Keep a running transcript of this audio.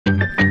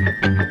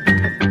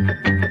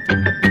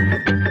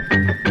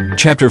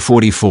Chapter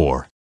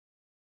 44.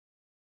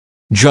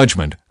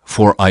 Judgment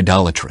for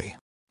Idolatry.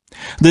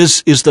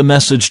 This is the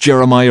message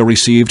Jeremiah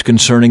received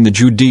concerning the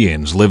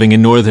Judeans living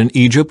in northern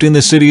Egypt in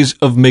the cities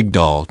of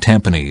Migdol,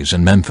 Tahpanhes,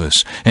 and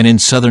Memphis, and in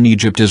southern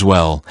Egypt as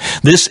well.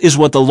 This is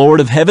what the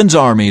Lord of heaven's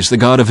armies, the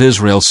God of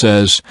Israel,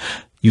 says.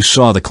 You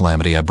saw the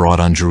calamity I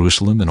brought on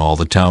Jerusalem and all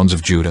the towns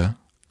of Judah.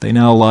 They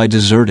now lie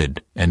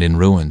deserted and in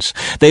ruins.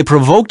 They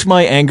provoked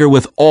my anger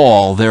with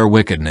all their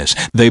wickedness.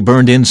 They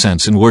burned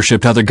incense and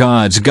worshipped other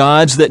gods,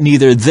 gods that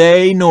neither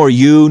they nor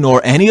you nor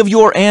any of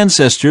your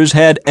ancestors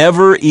had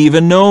ever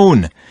even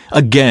known.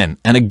 Again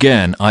and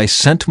again I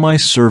sent my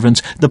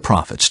servants, the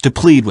prophets, to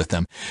plead with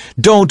them.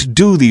 Don't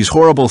do these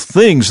horrible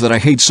things that I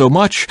hate so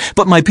much.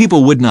 But my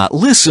people would not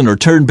listen or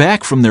turn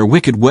back from their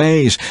wicked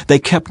ways. They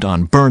kept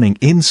on burning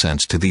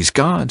incense to these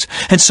gods.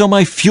 And so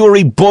my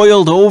fury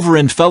boiled over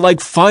and fell like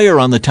fire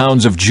on the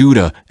towns of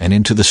Judah and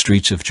into the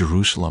streets of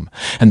Jerusalem.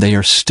 And they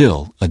are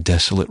still a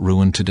desolate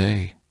ruin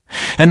today.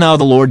 And now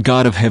the Lord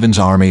God of heaven's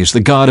armies, the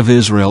God of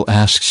Israel,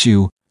 asks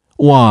you,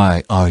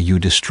 why are you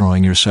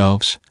destroying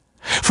yourselves?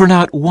 For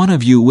not one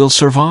of you will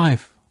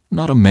survive,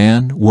 not a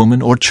man,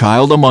 woman, or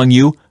child among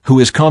you who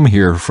has come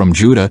here from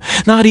Judah,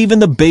 not even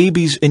the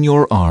babies in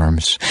your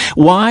arms.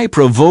 Why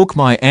provoke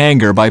my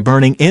anger by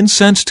burning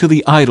incense to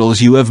the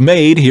idols you have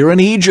made here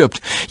in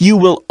Egypt? You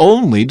will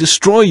only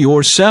destroy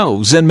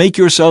yourselves and make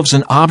yourselves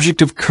an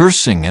object of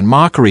cursing and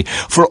mockery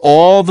for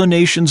all the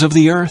nations of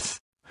the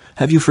earth.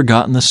 Have you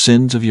forgotten the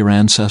sins of your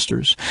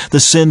ancestors, the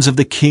sins of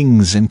the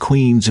kings and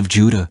queens of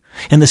Judah,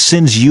 and the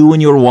sins you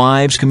and your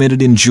wives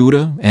committed in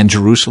Judah and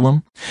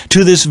Jerusalem?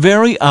 To this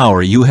very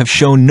hour you have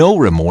shown no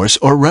remorse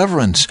or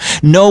reverence.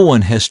 No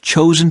one has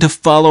chosen to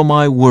follow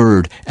my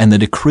word and the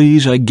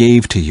decrees I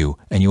gave to you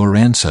and your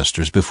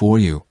ancestors before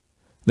you.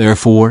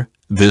 Therefore,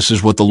 this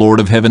is what the Lord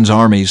of heaven's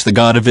armies, the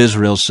God of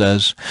Israel,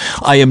 says.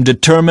 I am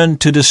determined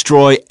to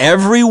destroy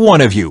every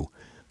one of you.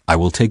 I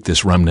will take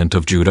this remnant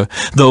of Judah,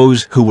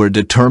 those who were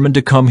determined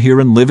to come here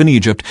and live in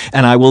Egypt,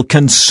 and I will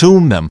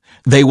consume them.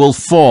 They will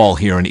fall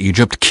here in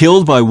Egypt,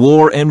 killed by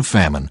war and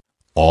famine.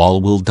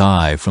 All will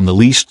die, from the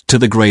least to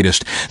the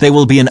greatest. They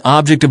will be an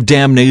object of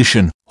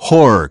damnation,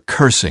 horror,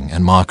 cursing,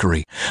 and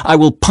mockery. I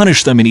will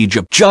punish them in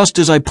Egypt, just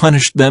as I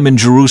punished them in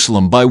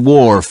Jerusalem by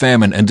war,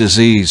 famine, and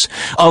disease.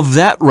 Of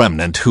that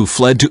remnant who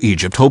fled to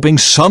Egypt, hoping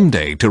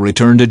someday to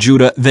return to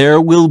Judah,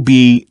 there will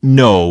be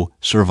no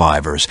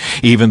survivors.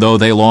 Even though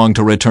they long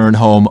to return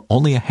home,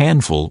 only a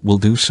handful will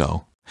do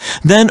so.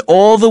 Then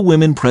all the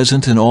women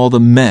present and all the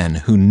men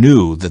who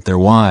knew that their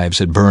wives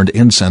had burned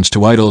incense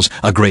to idols,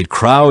 a great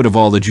crowd of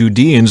all the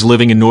Judeans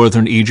living in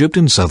northern Egypt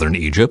and southern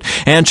Egypt,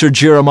 answered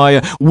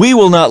Jeremiah, We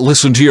will not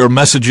listen to your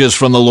messages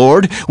from the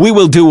Lord. We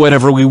will do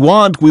whatever we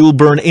want. We will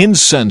burn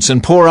incense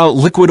and pour out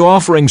liquid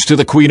offerings to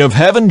the Queen of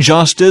Heaven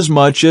just as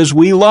much as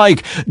we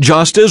like,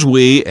 just as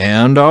we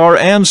and our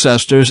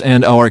ancestors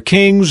and our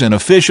kings and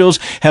officials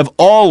have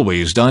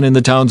always done in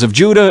the towns of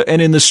Judah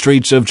and in the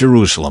streets of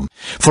Jerusalem.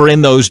 For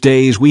in those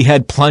days we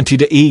had plenty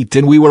to eat,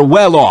 and we were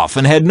well off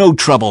and had no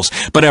troubles.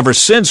 But ever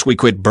since we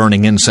quit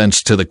burning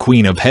incense to the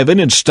Queen of Heaven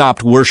and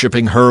stopped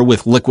worshiping her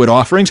with liquid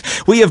offerings,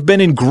 we have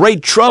been in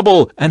great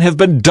trouble and have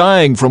been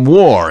dying from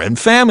war and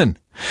famine.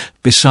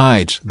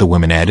 Besides, the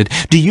women added,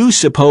 do you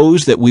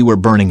suppose that we were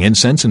burning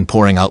incense and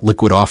pouring out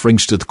liquid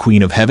offerings to the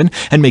Queen of Heaven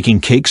and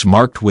making cakes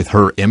marked with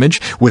her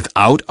image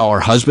without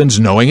our husbands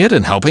knowing it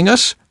and helping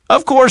us?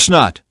 Of course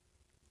not.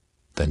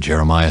 Then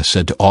Jeremiah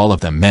said to all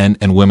of them, men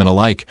and women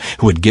alike,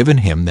 who had given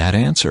him that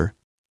answer,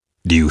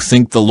 Do you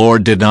think the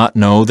Lord did not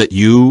know that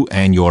you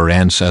and your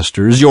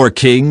ancestors, your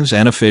kings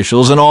and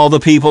officials, and all the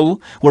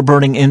people were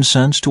burning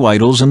incense to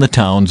idols in the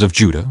towns of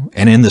Judah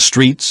and in the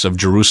streets of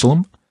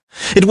Jerusalem?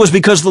 It was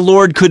because the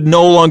Lord could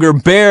no longer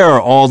bear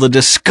all the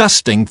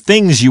disgusting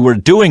things you were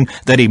doing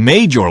that he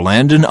made your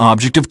land an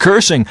object of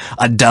cursing,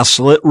 a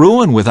desolate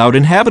ruin without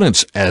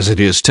inhabitants, as it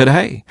is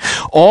today.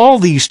 All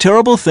these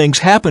terrible things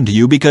happened to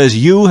you because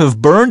you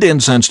have burned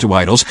incense to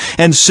idols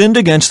and sinned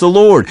against the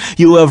Lord.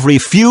 You have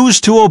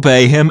refused to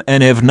obey him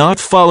and have not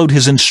followed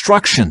his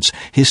instructions,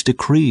 his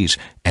decrees,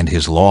 and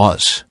his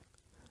laws.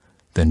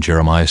 Then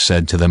Jeremiah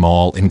said to them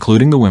all,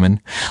 including the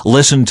women,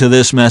 Listen to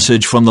this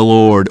message from the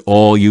Lord,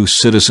 all you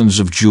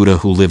citizens of Judah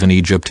who live in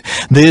Egypt.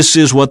 This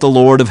is what the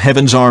Lord of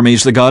heaven's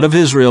armies, the God of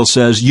Israel,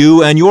 says.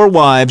 You and your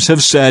wives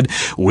have said,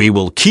 We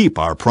will keep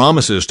our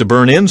promises to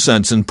burn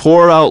incense and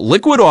pour out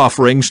liquid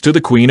offerings to the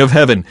Queen of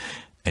Heaven.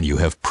 And you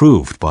have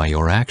proved by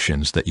your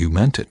actions that you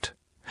meant it.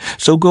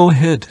 So go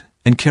ahead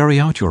and carry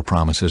out your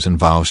promises and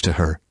vows to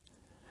her.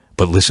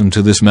 But listen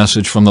to this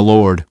message from the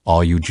Lord,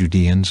 all you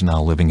Judeans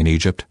now living in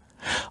Egypt.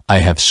 I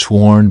have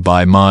sworn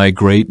by my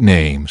great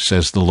name,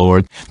 says the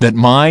Lord, that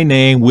my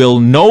name will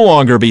no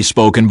longer be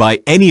spoken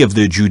by any of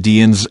the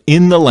Judeans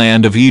in the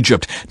land of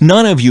Egypt.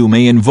 None of you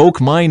may invoke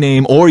my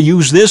name or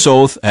use this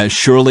oath, as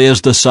surely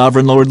as the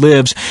sovereign Lord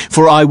lives,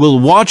 for I will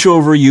watch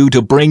over you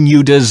to bring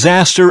you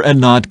disaster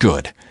and not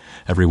good.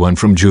 Everyone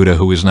from Judah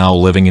who is now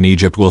living in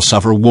Egypt will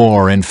suffer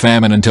war and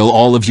famine until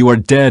all of you are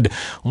dead.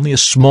 Only a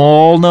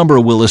small number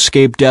will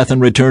escape death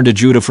and return to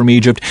Judah from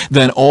Egypt.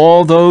 Then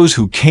all those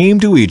who came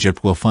to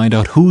Egypt will find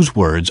out whose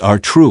words are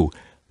true,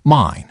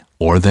 mine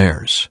or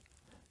theirs.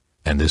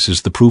 And this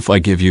is the proof I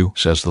give you,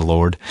 says the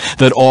Lord,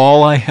 that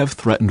all I have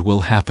threatened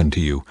will happen to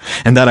you,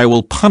 and that I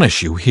will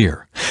punish you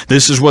here.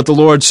 This is what the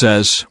Lord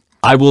says.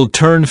 I will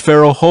turn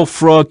Pharaoh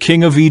Hophra,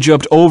 king of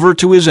Egypt, over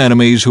to his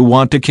enemies who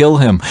want to kill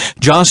him,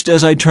 just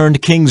as I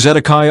turned King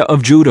Zedekiah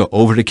of Judah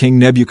over to King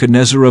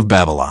Nebuchadnezzar of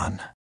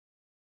Babylon.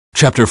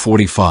 Chapter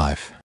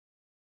 45.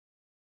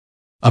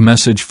 A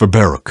message for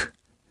Baruch.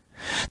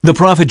 The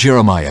prophet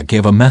Jeremiah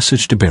gave a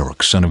message to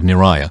Baruch, son of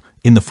Neriah,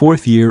 in the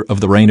 4th year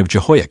of the reign of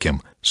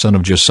Jehoiakim, son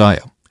of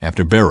Josiah,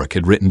 after Baruch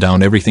had written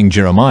down everything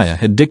Jeremiah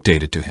had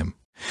dictated to him.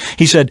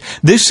 He said,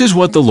 This is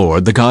what the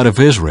Lord, the God of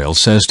Israel,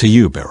 says to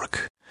you,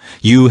 Baruch.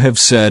 You have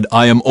said,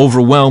 I am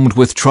overwhelmed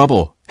with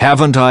trouble.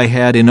 Haven't I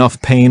had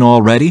enough pain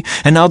already?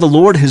 And now the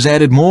Lord has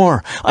added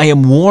more. I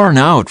am worn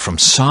out from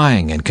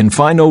sighing and can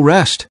find no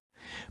rest.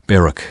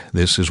 Baruch,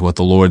 this is what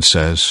the Lord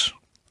says.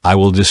 I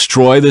will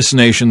destroy this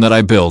nation that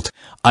I built.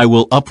 I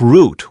will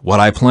uproot what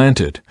I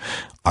planted.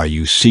 Are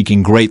you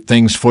seeking great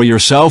things for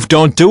yourself?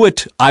 Don't do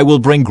it. I will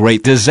bring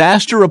great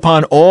disaster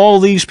upon all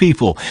these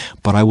people,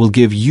 but I will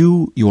give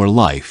you your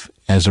life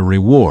as a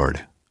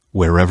reward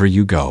wherever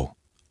you go.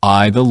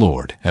 I, the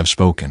Lord, have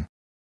spoken.